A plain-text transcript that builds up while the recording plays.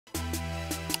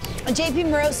JP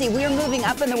Morosi, we are moving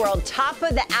up in the world. Top of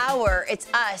the hour, it's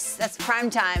us. That's prime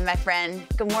time, my friend.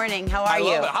 Good morning. How are you?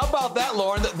 I love it. How about that,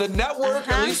 Lauren? The network,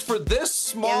 at least for this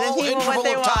small interval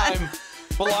of time,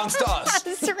 belongs to us.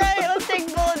 That's right. Let's take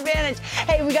full advantage.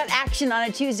 Hey, we got action on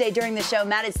a Tuesday during the show.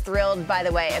 Matt is thrilled, by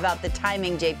the way, about the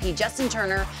timing, JP. Justin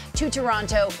Turner to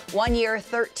Toronto, 1 year,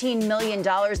 $13 million.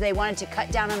 They wanted to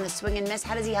cut down on the swing and miss.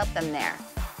 How does he help them there?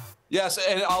 Yes,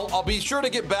 and I'll be sure to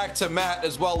get back to Matt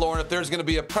as well, Lauren, if there's going to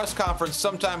be a press conference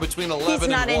sometime between 11 and 1. He's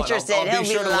not interested. I'll be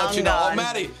sure to let you know. Gone. Oh,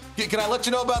 Maddie, can I let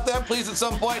you know about that, please, at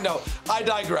some point? No, I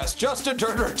digress. Justin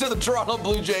Turner to the Toronto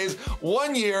Blue Jays,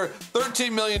 1 year,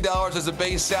 $13 million as a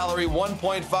base salary,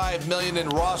 $1.5 million in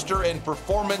roster and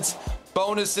performance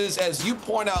bonuses. As you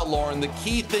point out, Lauren, the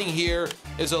key thing here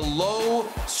is a low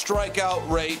strikeout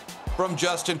rate from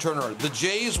Justin Turner. The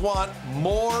Jays want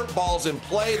more balls in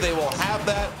play. They will have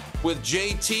that with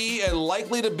JT and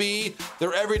likely to be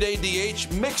their everyday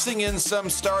DH, mixing in some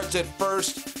starts at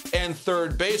first and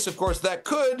third base. Of course, that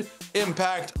could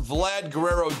impact Vlad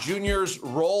Guerrero Jr.'s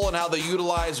role and how they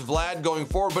utilize Vlad going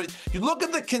forward. But you look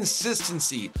at the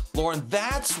consistency, Lauren,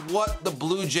 that's what the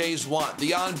Blue Jays want.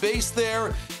 The on base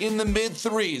there in the mid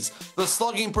threes, the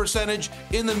slugging percentage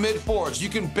in the mid fours. You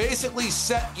can basically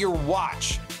set your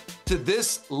watch to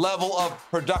this level of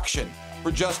production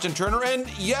for Justin Turner. And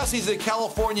yes, he's a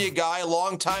California guy,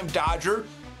 longtime Dodger,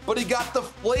 but he got the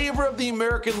flavor of the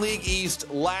American League East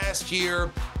last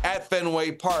year at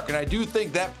Fenway Park. And I do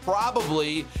think that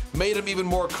probably made him even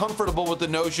more comfortable with the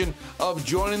notion of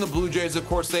joining the Blue Jays. Of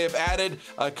course, they have added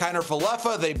Kiner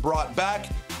Falefa. They brought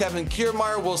back Kevin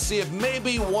Kiermaier. We'll see if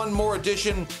maybe one more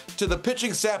addition to the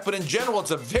pitching staff. But in general,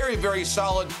 it's a very, very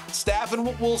solid staff.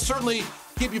 And we'll certainly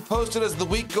keep you posted as the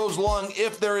week goes along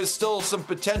if there is still some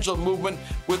potential movement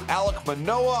with Alek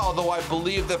Manoah, although I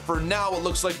believe that for now it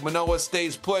looks like Manoah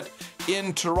stays put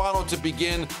in Toronto to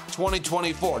begin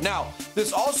 2024. Now,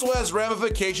 this also has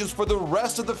ramifications for the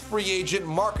rest of the free agent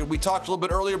market. We talked a little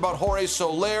bit earlier about Jorge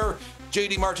Soler,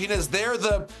 JD Martinez. They're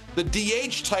the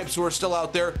DH types who are still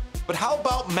out there. But how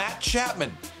about Matt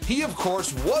Chapman? He, of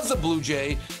course, was a Blue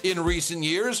Jay in recent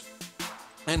years.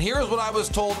 And here's what I was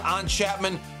told on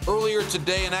Chapman earlier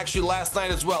today and actually last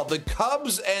night as well. The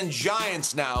Cubs and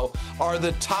Giants now are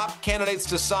the top candidates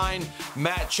to sign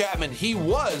Matt Chapman. He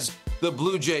was the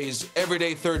Blue Jays'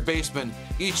 everyday third baseman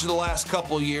each of the last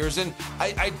couple years. And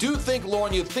I do think,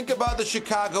 Lauren, you think about the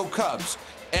Chicago Cubs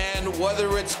and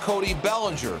whether it's Cody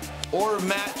Bellinger or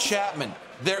Matt Chapman,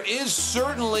 there is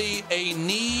certainly a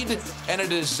need and a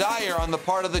desire on the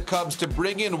part of the Cubs to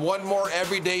bring in one more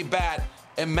everyday bat.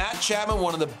 And Matt Chapman,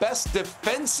 one of the best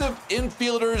defensive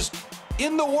infielders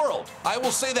in the world. I will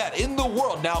say that, in the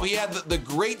world. Now, he had the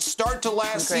great start to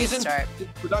last season. His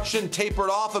production tapered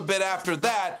off a bit after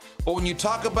that. But when you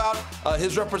talk about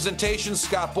his representation,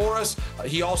 Scott Boras,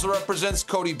 he also represents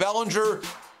Cody Bellinger.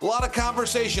 A lot of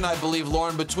conversation, I believe,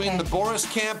 Lauren, between the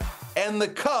Boras camp and the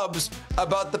Cubs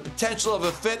about the potential of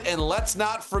a fit. And let's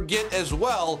not forget as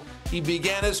well, he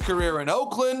began his career in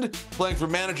Oakland, playing for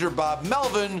manager Bob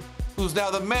Melvin, who's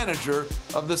now the manager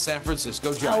of the San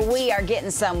Francisco Giants. Oh, we are getting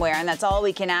somewhere, and that's all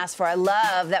we can ask for. I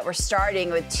love that we're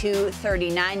starting with two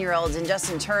 39-year-olds in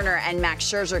Justin Turner and Max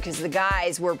Scherzer, because the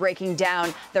guys were breaking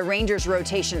down the Rangers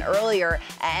rotation earlier.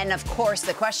 And, of course,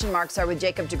 the question marks are with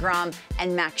Jacob deGrom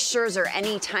and Max Scherzer.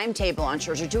 Any timetable on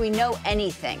Scherzer? Do we know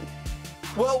anything?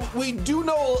 Well, we do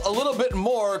know a little bit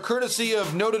more, courtesy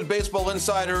of noted baseball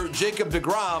insider Jacob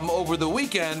deGrom over the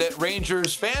weekend at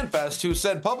Rangers Fan Fest, who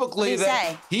said publicly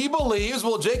that he believes,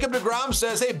 well, Jacob deGrom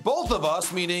says, hey, both of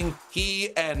us, meaning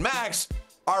he and Max,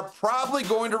 are probably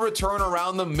going to return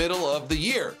around the middle of the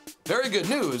year. Very good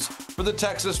news for the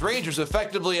Texas Rangers,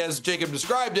 effectively, as Jacob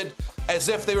described it, as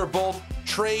if they were both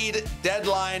trade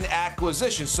deadline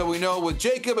acquisitions. So we know with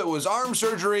Jacob, it was arm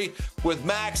surgery. With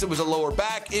Max, it was a lower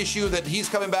back issue that he's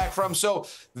coming back from. So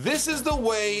this is the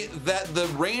way that the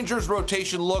Rangers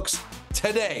rotation looks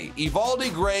today.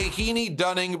 Evaldi Gray, Heaney,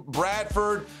 Dunning,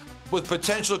 Bradford, with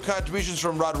potential contributions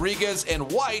from Rodriguez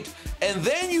and White. And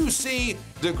then you see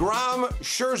deGrom,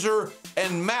 Scherzer,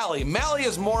 and Malley. Malley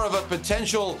is more of a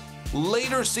potential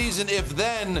later season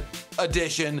if-then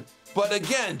addition. But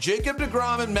again, Jacob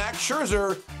deGrom and Max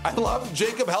Scherzer, I love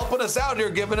Jacob helping us out here,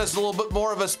 giving us a little bit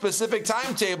more of a specific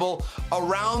timetable.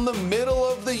 Around the middle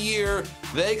of the year,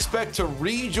 they expect to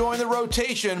rejoin the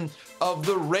rotation of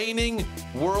the reigning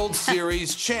World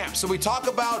Series champs. So we talk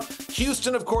about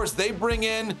Houston, of course, they bring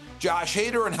in Josh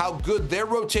Hader and how good their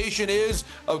rotation is.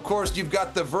 Of course, you've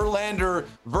got the Verlander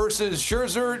versus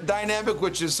Scherzer dynamic,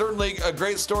 which is certainly a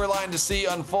great storyline to see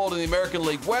unfold in the American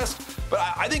League West. But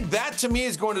I think that, to me,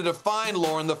 is going to define,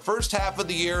 Lauren, the first half of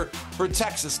the year for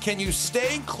Texas. Can you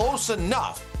stay close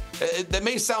enough? That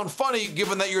may sound funny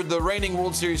given that you're the reigning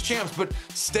World Series champs, but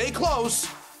stay close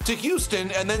to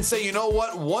Houston and then say, you know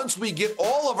what, once we get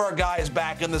all of our guys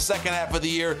back in the second half of the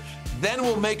year, then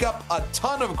we'll make up a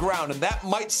ton of ground. And that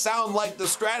might sound like the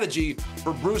strategy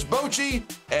for Bruce Bochy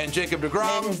and Jacob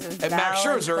deGrom and Max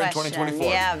Scherzer in 2024.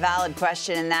 Yeah, valid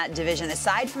question in that division.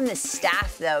 Aside from the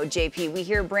staff, though, JP, we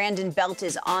hear Brandon Belt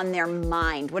is on their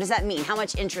mind. What does that mean? How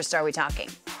much interest are we talking?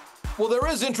 Well, there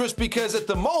is interest because at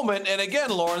the moment, and again,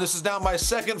 Lauren, this is now my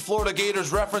second Florida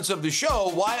Gators reference of the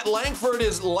show, Wyatt Langford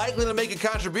is likely to make a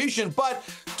contribution, but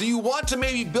do you want to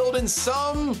maybe build in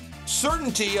some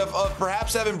certainty of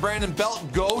perhaps having Brandon Belt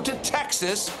go to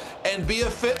Texas and be a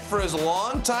fit for his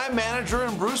longtime manager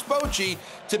and Bruce Bochy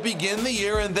to begin the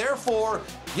year, and therefore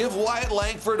give Wyatt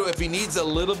Langford, if he needs a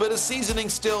little bit of seasoning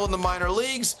still in the minor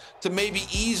leagues, to maybe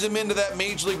ease him into that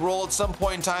major league role at some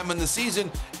point in time in the season,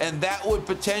 and that would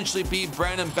potentially be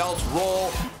Brandon Belt's role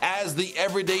as the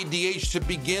everyday DH to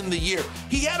begin the year.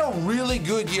 He had a really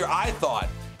good year, I thought,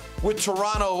 with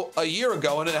Toronto a year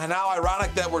ago, and how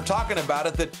ironic that we're talking about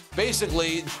it, that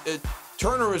basically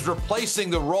Turner is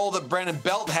replacing the role that Brandon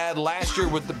Belt had last year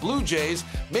with the Blue Jays.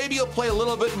 Maybe he'll play a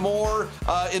little bit more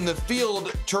in the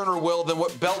field, Turner will, than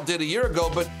what Belt did a year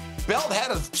ago, but Belt had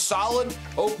a solid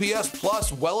OPS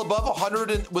plus, well above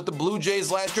 100 with the Blue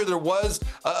Jays last year. There was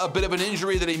a bit of an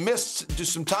injury that he missed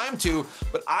just some time to,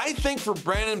 but I think for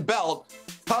Brandon Belt,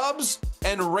 Cubs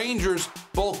and Rangers,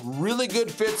 both really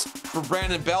good fits for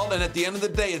Brandon Belt. And at the end of the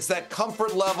day, it's that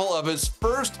comfort level of his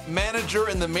first manager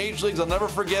in the major leagues. I'll never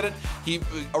forget it. He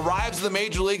arrives in the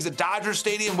major leagues at Dodger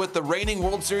Stadium with the reigning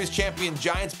World Series champion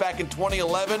Giants back in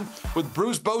 2011 with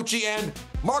Bruce Bochy and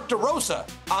Mark DeRosa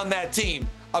on that team.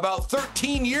 About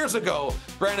 13 years ago,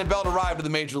 Brandon Belt arrived to the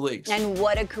major leagues. And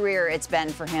what a career it's been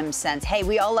for him since. Hey,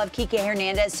 we all love Kike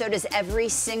Hernandez. So does every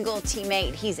single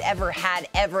teammate he's ever had,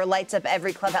 ever. Lights up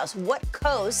every clubhouse. What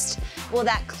coast will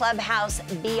that clubhouse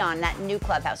be on, that new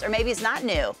clubhouse? Or maybe it's not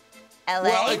new. LA?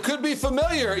 Well, it could be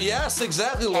familiar. Yes,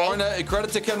 exactly, Lauren.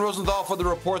 Credit to Ken Rosenthal for the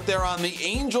report there on the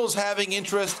Angels having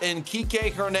interest in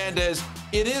Kike Hernandez.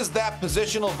 It is that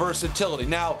positional versatility.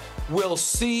 Now, we'll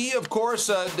see, of course,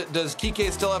 does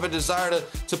Kike still have a desire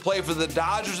to play for the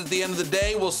Dodgers at the end of the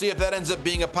day? We'll see if that ends up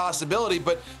being a possibility.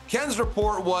 But Ken's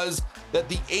report was that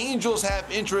the Angels have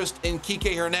interest in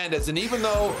Kike Hernandez. And even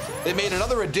though they made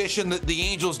another addition that the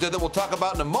Angels did that we'll talk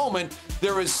about in a moment,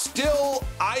 there is still,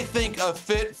 I think, a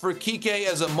fit for Kike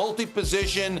as a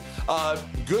multi-position,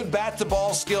 good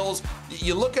bat-to-ball skills.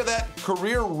 You look at that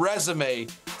career resume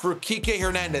for Kike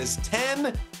Hernandez,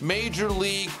 10 major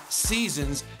league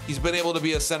seasons. He's been able to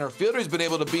be a center fielder. He's been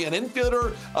able to be an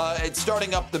infielder,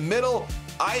 starting up the middle.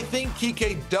 I think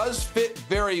Kike does fit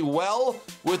very well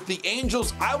with the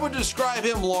Angels. I would describe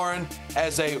him, Lauren,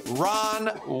 as a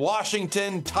Ron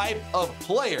Washington type of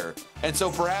player. And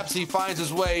so perhaps he finds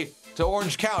his way to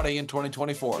Orange County in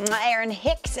 2024. Aaron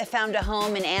Hicks found a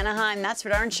home in Anaheim. That's for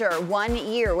darn sure. 1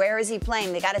 year. Where is he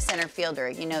playing? They got a center fielder.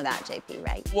 You know that, JP,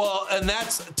 right? Well, and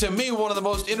that's, to me, one of the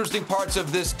most interesting parts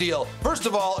of this deal. First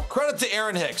of all, credit to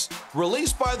Aaron Hicks.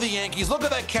 Released by the Yankees. Look at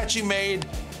that catch he made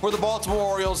for the Baltimore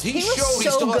Orioles. He showed he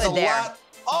still has a lot.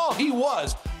 Oh, he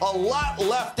was. A lot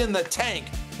left in the tank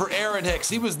for Aaron Hicks.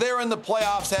 He was there in the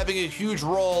playoffs having a huge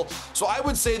role. So I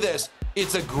would say this.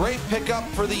 It's a great pickup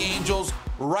for the Angels,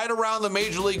 right around the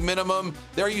major league minimum.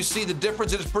 There you see the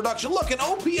difference in his production. Look, an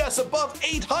OPS above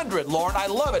 800, Lauren. I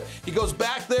love it. He goes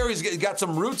back there. He's got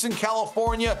some roots in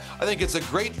California. I think it's a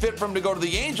great fit for him to go to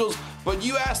the Angels. But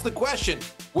you asked the question,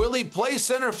 will he play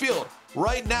center field?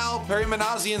 Right now, Perry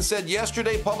Manassian said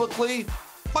yesterday publicly,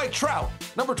 Mike Trout,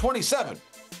 number 27.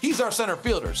 He's our center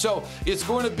fielder. So it's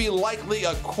going to be likely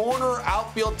a corner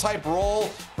outfield type role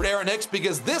for Aaron Hicks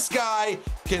because this guy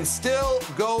can still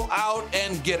go out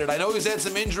and get it. I know he's had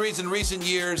some injuries in recent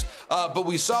years, but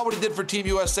we saw what he did for Team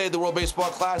USA at the World Baseball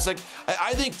Classic.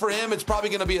 I think for him, it's probably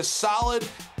going to be a solid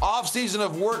offseason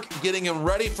of work getting him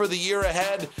ready for the year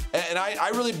ahead. And I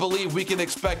really believe we can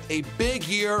expect a big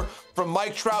year from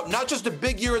Mike Trout, not just a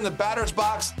big year in the batter's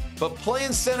box, but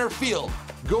playing center field,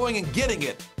 going and getting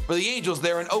it for the Angels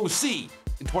there in OC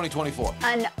in 2024.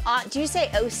 Do you say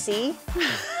OC?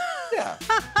 Yeah,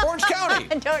 Orange County.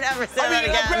 Don't ever say I that mean,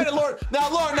 again. granted,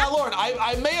 Lauren,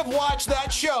 I may have watched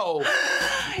that show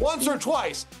once or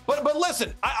twice, but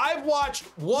listen, I've watched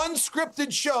one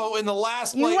scripted show in the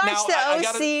last. You watched now,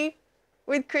 the OC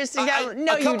with Kristen Gallagher?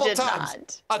 No, you did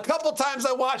not. A couple times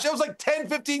I watched. It was like 10,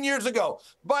 15 years ago.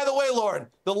 By the way, Lauren,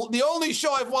 the only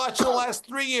show I've watched in the last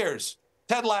 3 years,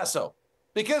 Ted Lasso.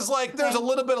 Because, like, there's a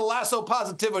little bit of Lasso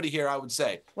positivity here, I would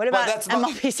say. What about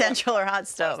MLB Central or Hot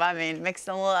Stove? I mean, mixed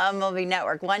in a little MLB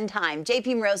Network one time.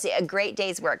 JP Morosi, a great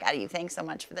day's work out of you. Thanks so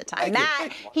much for the time.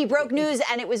 Matt, he broke news,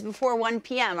 and it was before 1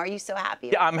 p.m. Are you so happy?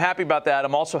 Yeah, I'm happy about that.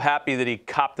 I'm also happy that he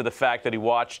copped to the fact that he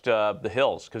watched The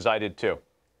Hills, because I did too.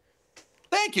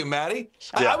 Thank you, Maddie.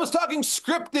 Yeah. I was talking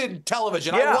scripted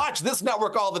television. Yeah. I watch this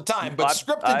network all the time, but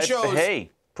scripted shows.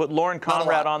 Hey, put Lauren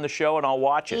Conrad on the show, and I'll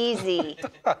watch it. Easy.